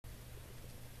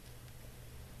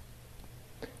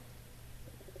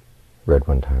read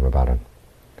one time about an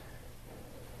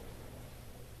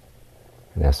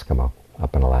Eskimo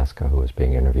up in Alaska who was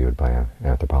being interviewed by an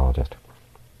anthropologist.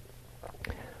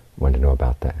 Wanted to know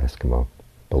about the Eskimo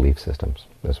belief systems.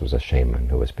 This was a shaman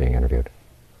who was being interviewed.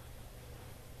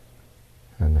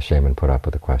 And the shaman put up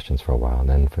with the questions for a while, and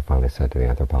then finally said to the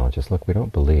anthropologist, "Look, we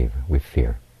don't believe, we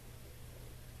fear."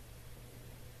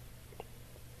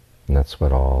 And that's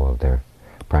what all of their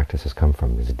practices come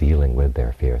from, is dealing with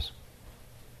their fears.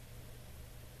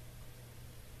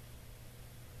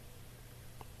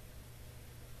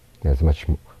 There's much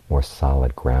more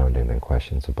solid grounding than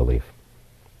questions of belief.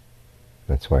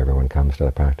 That's why everyone comes to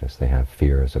the practice. They have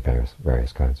fears of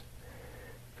various kinds.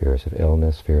 Fears of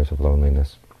illness, fears of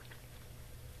loneliness,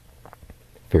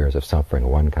 fears of suffering,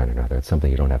 one kind or another. It's something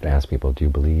you don't have to ask people, do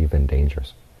you believe in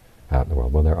dangers out in the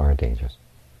world? Well, there are dangers.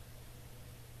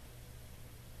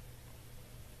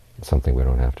 It's something we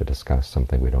don't have to discuss,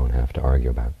 something we don't have to argue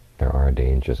about. There are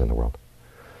dangers in the world.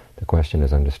 The question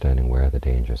is understanding where the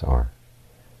dangers are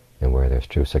and where there's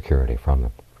true security from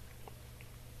them.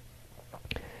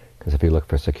 Because if you look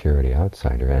for security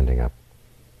outside,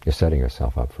 you're setting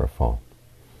yourself up for a fall.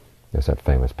 There's that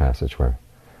famous passage where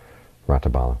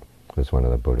Rattabala, who's one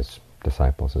of the Buddha's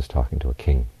disciples, is talking to a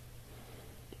king.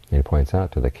 And he points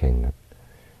out to the king that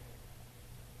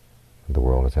the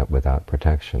world is without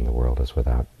protection, the world is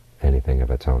without anything of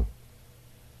its own.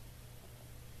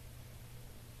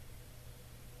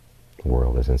 The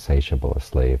world is insatiable, a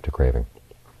slave to craving.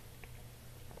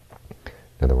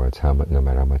 In other words, no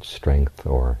matter how much strength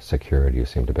or security you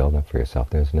seem to build up for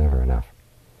yourself, there's never enough.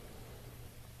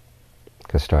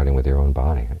 Because starting with your own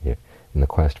body, in the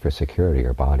quest for security,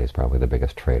 your body is probably the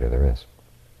biggest traitor there is.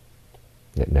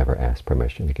 It never asks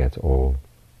permission. It gets old,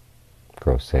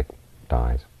 grows sick,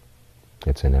 dies.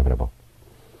 It's inevitable.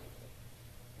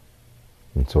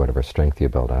 And so whatever strength you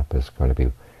build up is going to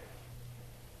be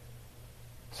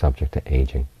subject to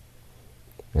aging.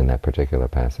 In that particular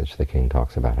passage, the king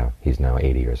talks about how he's now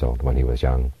 80 years old. When he was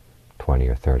young, 20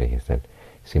 or 30, he said,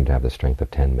 he seemed to have the strength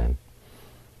of 10 men.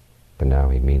 But now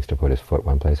he means to put his foot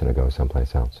one place and it goes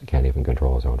someplace else. He can't even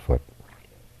control his own foot.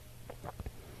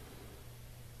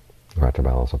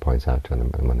 Rattabala also points out to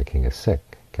them, and when the king is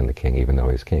sick, can the king, even though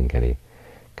he's king, can he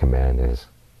command his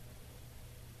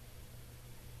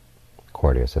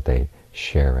courtiers that they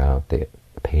share out the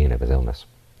pain of his illness?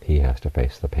 He has to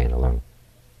face the pain alone.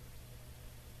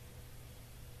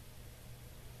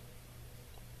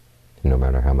 No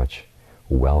matter how much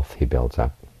wealth he builds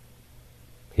up,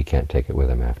 he can't take it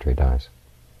with him after he dies.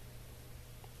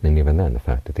 And even then, the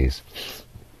fact that these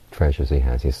treasures he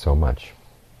has, he's so much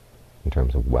in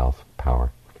terms of wealth,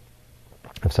 power.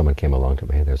 If someone came along to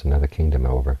me, hey, there's another kingdom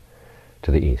over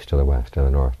to the east, to the west, to the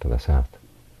north, to the south,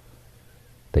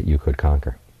 that you could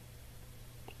conquer,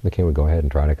 the king would go ahead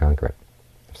and try to conquer it.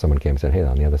 If someone came and said, hey,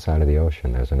 on the other side of the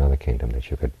ocean, there's another kingdom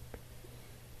that you could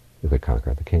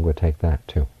conquer, the king would take that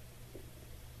too.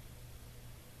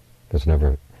 There's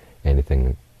never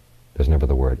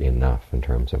the word enough in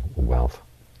terms of wealth,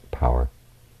 power,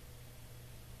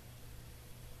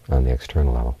 on the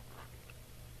external level.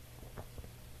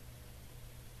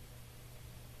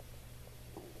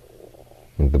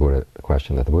 And the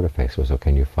question that the Buddha faced was,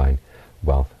 can you find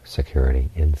wealth, security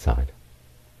inside?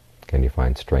 Can you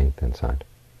find strength inside?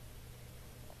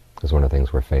 Because one of the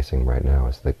things we're facing right now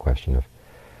is the question of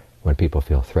when people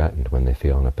feel threatened, when they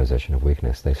feel in a position of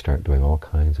weakness, they start doing all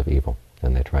kinds of evil,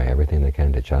 and they try everything they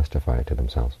can to justify it to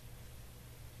themselves.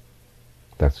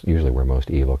 That's usually where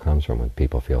most evil comes from, when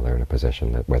people feel they're in a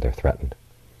position where they're threatened.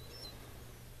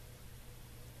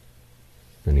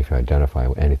 And if you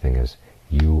identify anything as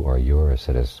you or yours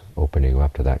that is opening you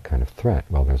up to that kind of threat,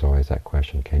 well, there's always that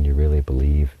question, can you really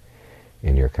believe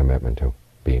in your commitment to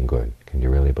being good? Can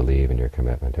you really believe in your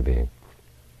commitment to being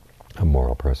a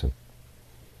moral person?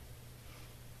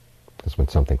 Because when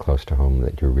something close to home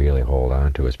that you really hold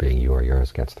on to as being you or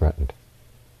yours gets threatened,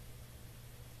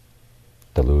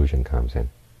 delusion comes in.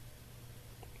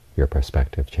 Your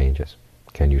perspective changes.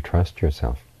 Can you trust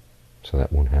yourself so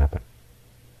that won't happen?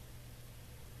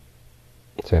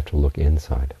 So you have to look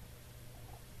inside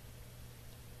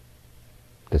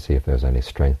to see if there's any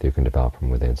strength you can develop from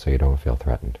within so you don't feel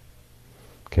threatened.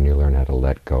 Can you learn how to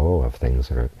let go of things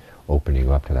that are opening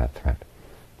you up to that threat,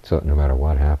 so that no matter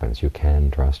what happens, you can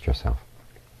trust yourself,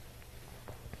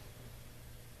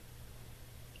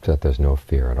 so that there's no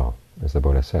fear at all. As the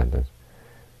Buddha said, there's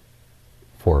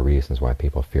 4 reasons why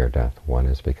people fear death. One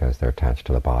is because they're attached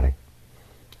to the body.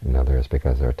 Another is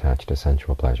because they're attached to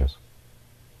sensual pleasures.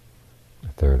 The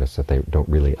third is that they don't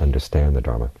really understand the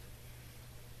Dharma.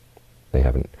 They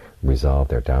haven't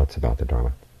resolved their doubts about the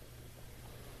Dharma.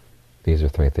 These are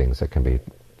three things that can be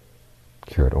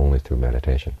cured only through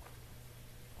meditation.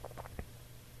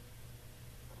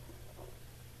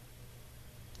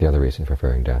 The other reason for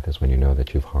fearing death is when you know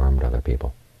that you've harmed other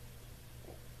people.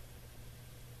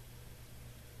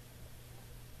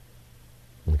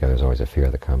 Because there's always a fear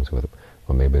that comes with,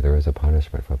 well, maybe there is a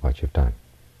punishment for what you've done.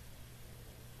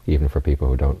 Even for people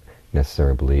who don't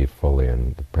necessarily believe fully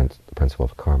in the principle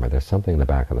of karma, there's something in the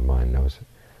back of the mind knows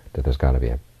that there's got to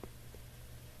be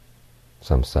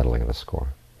some settling of the score.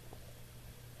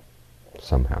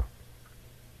 Somehow.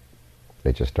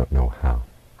 They just don't know how.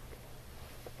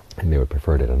 And they would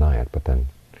prefer to deny it, but then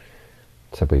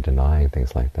simply denying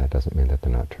things like that doesn't mean that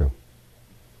they're not true.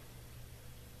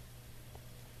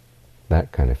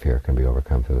 That kind of fear can be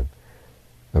overcome through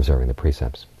observing the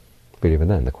precepts. But even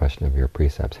then, the question of your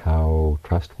precepts, how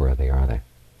trustworthy are they?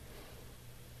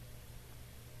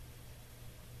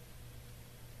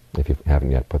 If you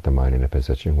haven't yet put the mind in a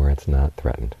position where it's not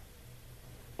threatened.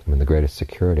 I mean, the greatest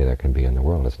security there can be in the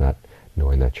world is not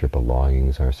knowing that your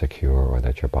belongings are secure or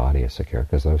that your body is secure,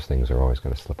 because those things are always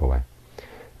going to slip away.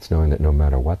 It's knowing that no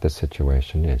matter what the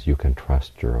situation is, you can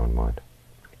trust your own mind.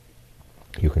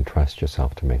 You can trust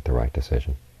yourself to make the right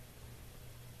decision.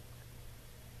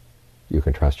 You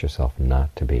can trust yourself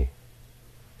not to be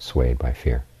swayed by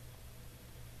fear.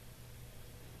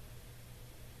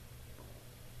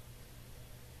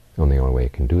 And the only way you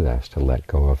can do that is to let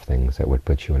go of things that would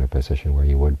put you in a position where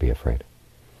you would be afraid.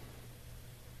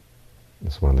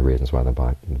 This is one of the reasons why the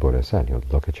Buddha said,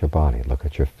 look at your body, look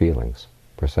at your feelings,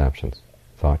 perceptions,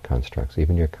 thought constructs,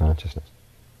 even your consciousness.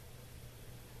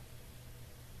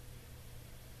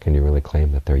 Can you really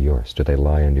claim that they're yours? Do they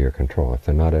lie under your control? If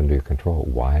they're not under your control,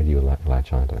 why do you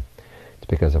latch onto them? It's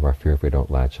because of our fear. If we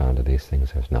don't latch onto these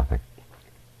things, there's nothing.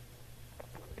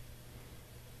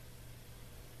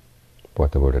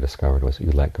 What the Buddha discovered was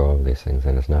you let go of these things,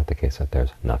 and it's not the case that there's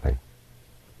nothing.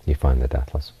 You find the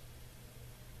deathless.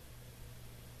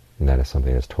 And that is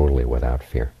something that's totally without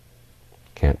fear.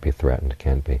 Can't be threatened,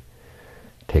 can't be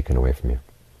taken away from you.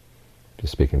 To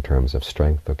speak in terms of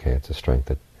strength, okay, it's a strength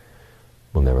that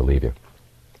will never leave you.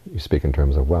 You speak in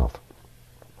terms of wealth.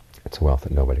 It's a wealth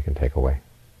that nobody can take away.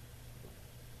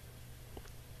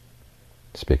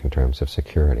 Speak in terms of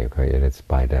security, okay, it's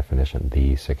by definition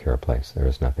the secure place. There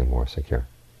is nothing more secure.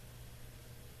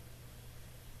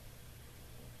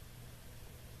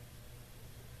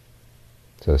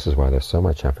 So this is why there's so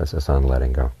much emphasis on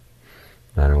letting go.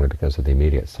 Not only because of the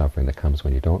immediate suffering that comes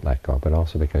when you don't let go, but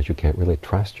also because you can't really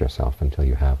trust yourself until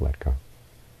you have let go.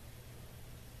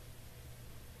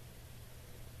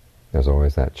 There's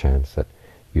always that chance that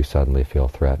you suddenly feel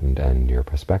threatened and your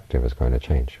perspective is going to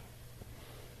change.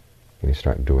 And you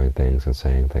start doing things and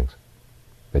saying things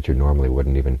that you normally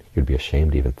you'd be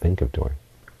ashamed to even think of doing.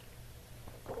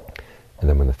 And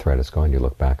then when the threat is gone, you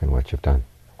look back on what you've done.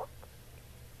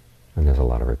 And there's a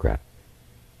lot of regret.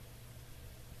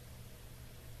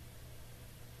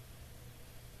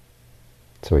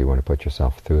 So you want to put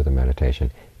yourself through the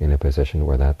meditation in a position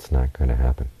where that's not going to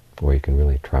happen, where you can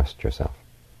really trust yourself.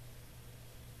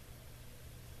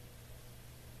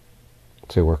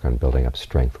 So you work on building up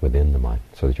strength within the mind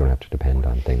so that you don't have to depend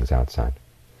on things outside.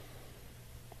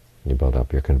 You build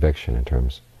up your conviction in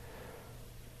terms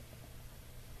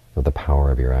of the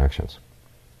power of your actions.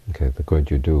 Okay, the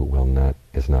good you do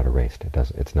is not erased.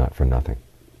 It's not for nothing.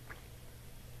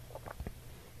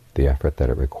 The effort that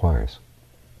it requires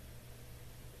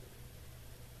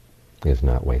is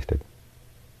not wasted.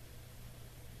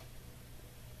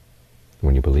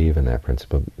 When you believe in that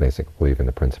principle, basically believe in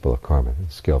the principle of karma,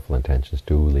 skillful intentions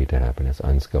do lead to happiness.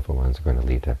 Unskillful ones are going to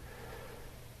lead to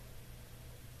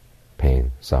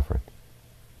pain, suffering.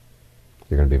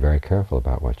 You're going to be very careful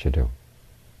about what you do.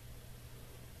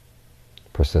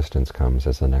 Persistence comes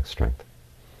as the next strength.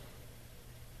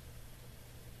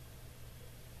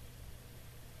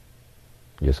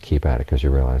 You just keep at it because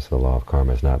you realize the law of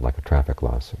karma is not like a traffic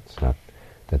law. So it's not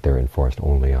that they're enforced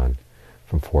only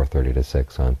from 4:30 to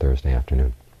 6 on Thursday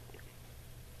afternoon.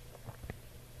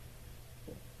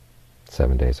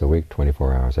 7 days a week,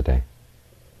 24 hours a day.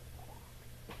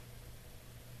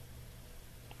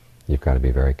 You've got to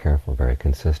be very careful, very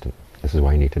consistent. This is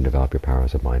why you need to develop your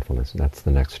powers of mindfulness. That's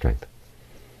the next strength.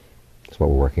 It's what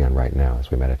we're working on right now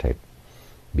as we meditate.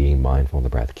 Being mindful of the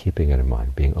breath, keeping it in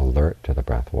mind, being alert to the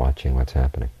breath, watching what's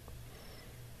happening.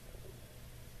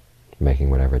 Making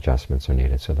whatever adjustments are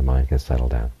needed so the mind can settle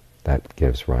down. That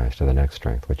gives rise to the next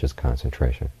strength, which is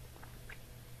concentration.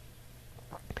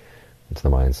 Once the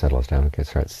mind settles down, it can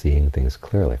start seeing things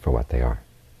clearly for what they are.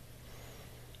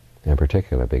 In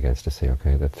particular, begins to see,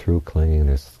 okay, that through clinging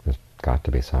there's got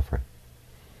to be suffering.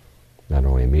 not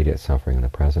only immediate suffering in the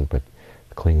present, but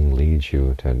clinging leads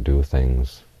you to do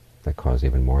things that cause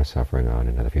even more suffering on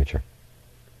into the future.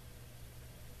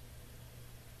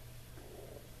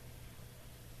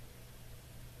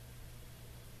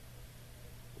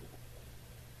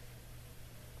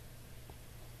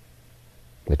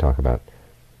 They talk about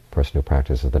a person who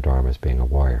practices the Dharma as being a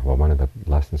warrior. Well, one of the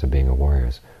lessons of being a warrior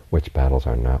is which battles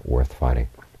are not worth fighting.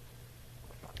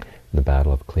 The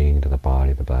battle of clinging to the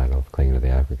body, the battle of clinging to the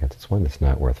aggregates, it's one that's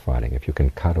not worth fighting. If you can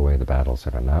cut away the battles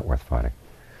that are not worth fighting,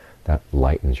 that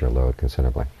lightens your load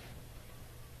considerably.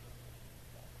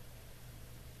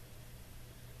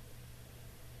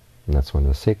 And that's one of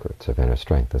the secrets of inner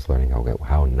strength, is learning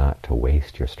how not to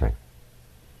waste your strength,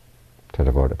 to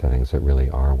devote it to things that really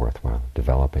are worthwhile,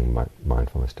 developing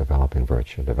mindfulness, developing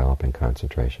virtue, developing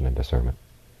concentration and discernment.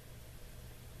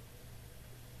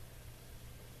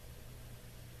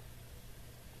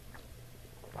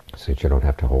 So that you don't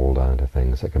have to hold on to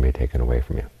things that can be taken away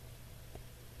from you,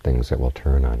 things that will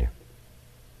turn on you.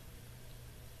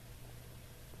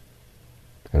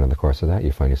 And in the course of that,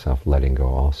 you find yourself letting go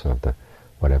also of the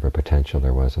whatever potential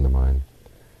there was in the mind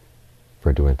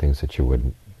for doing things that you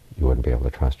wouldn't be able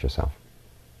to trust yourself.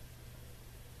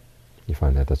 You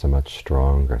find that there's a much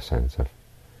stronger sense of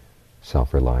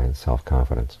self-reliance,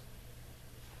 self-confidence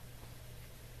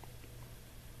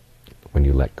when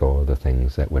you let go of the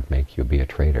things that would make you be a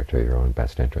traitor to your own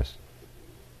best interest.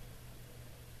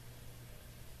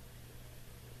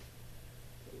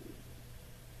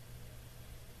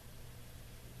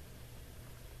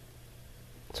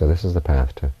 So this is the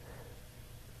path to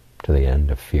the end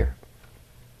of fear.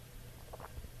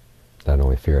 Not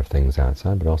only fear of things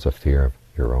outside, but also fear of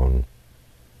your own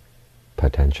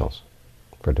potentials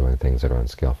for doing things that are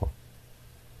unskillful.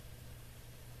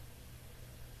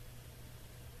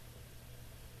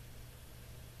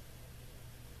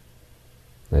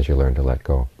 As you learn to let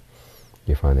go,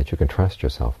 you find that you can trust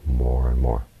yourself more and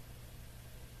more.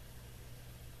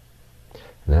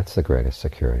 And that's the greatest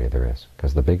security there is,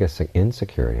 because the biggest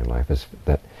insecurity in life is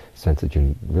that sense that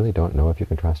you really don't know if you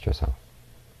can trust yourself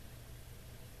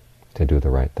to do the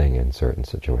right thing in certain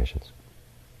situations.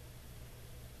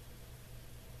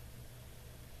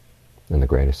 And the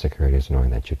greatest security is knowing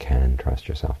that you can trust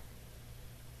yourself.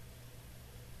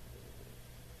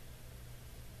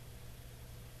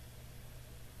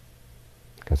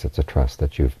 Because it's a trust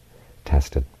that you've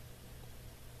tested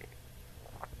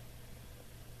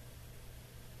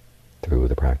through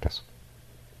the practice.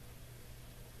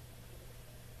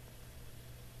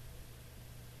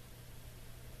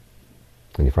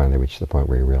 And you finally reach the point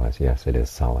where you realize, yes, it is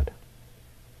solid.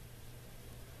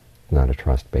 Not a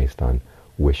trust based on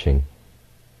wishing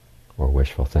or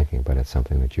wishful thinking, but it's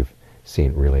something that you've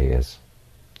seen really is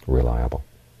reliable.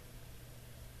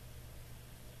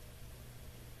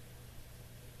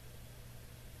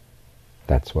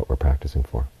 That's what we're practicing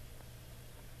for.